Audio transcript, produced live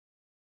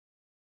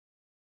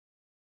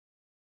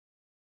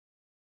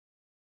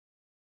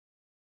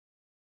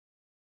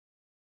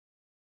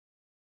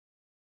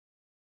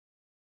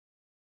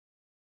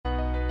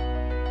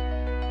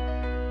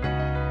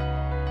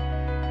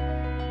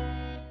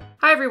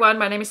Hi everyone,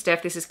 my name is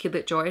Steph, this is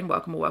Kidlit Joy and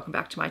welcome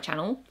back to my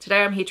channel.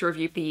 Today I'm here to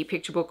review the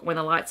picture book When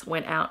the Lights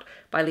Went Out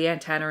by Lian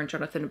Tanner and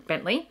Jonathan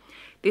Bentley.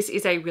 This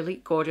is a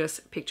really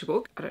gorgeous picture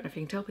book. I don't know if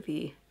you can tell, but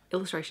the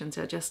illustrations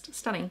are just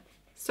stunning.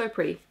 So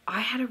pretty. I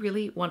had a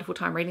really wonderful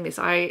time reading this.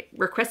 I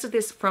requested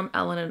this from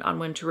Allen and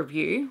Unwin to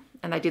review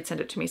and they did send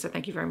it to me, so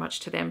thank you very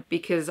much to them,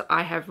 because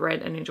I have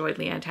read and enjoyed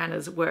Lian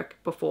Tanner's work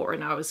before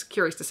and I was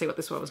curious to see what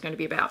this one was going to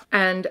be about.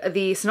 And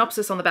the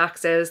synopsis on the back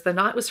says, "The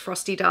night was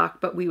frosty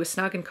dark, but we were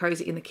snug and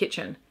cozy in the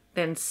kitchen.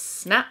 Then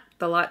snap,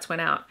 the lights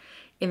went out.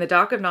 In the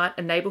dark of night,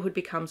 a neighbourhood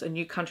becomes a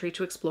new country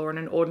to explore and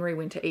an ordinary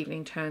winter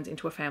evening turns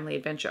into a family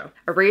adventure.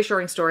 A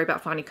reassuring story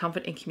about finding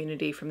comfort and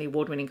community from the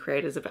award-winning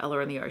creators of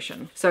Ella and the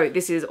Ocean." So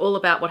this is all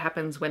about what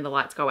happens when the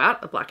lights go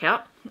out, a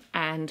blackout,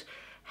 and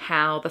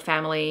how the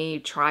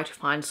family try to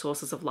find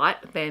sources of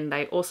light. Then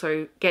they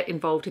also get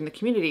involved in the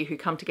community who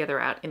come together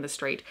out in the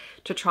street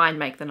to try and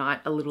make the night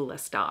a little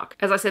less dark.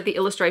 As I said, the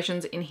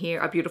illustrations in here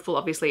are beautiful.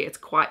 Obviously, it's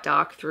quite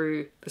dark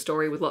through the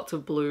story with lots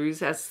of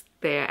blues as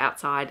they're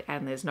outside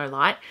and there's no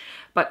light,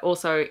 but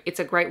also it's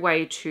a great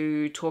way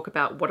to talk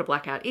about what a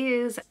blackout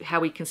is, how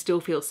we can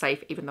still feel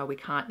safe even though we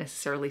can't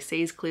necessarily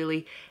see as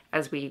clearly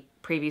as we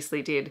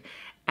previously did.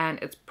 And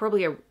it's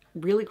probably a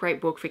really great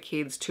book for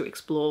kids to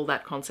explore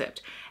that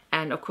concept.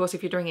 And of course,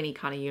 if you're doing any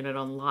kind of unit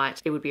on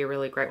light, it would be a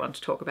really great one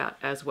to talk about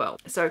as well.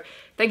 So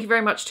thank you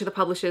very much to the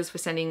publishers for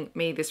sending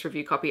me this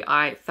review copy.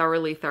 I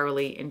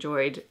thoroughly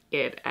enjoyed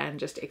it and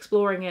just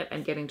exploring it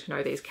and getting to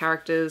know these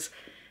characters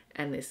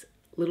and this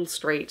little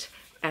street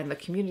and the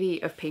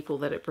community of people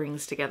that it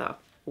brings together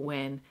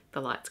when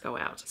the lights go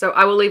out. So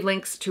I will leave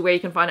links to where you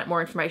can find out more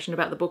information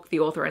about the book,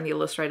 the author and the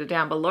illustrator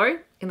down below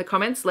in the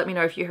comments. Let me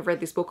know if you have read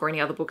this book or any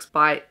other books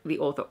by the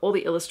author or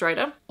the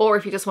illustrator. Or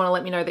if you just want to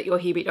let me know that you're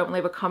here but don't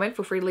leave a comment,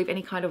 feel free to leave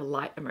any kind of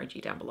light emoji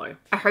down below.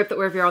 I hope that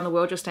wherever you are in the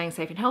world, you're staying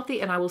safe and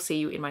healthy, and I will see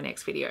you in my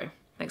next video.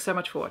 Thanks so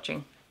much for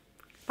watching.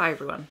 Bye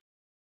everyone.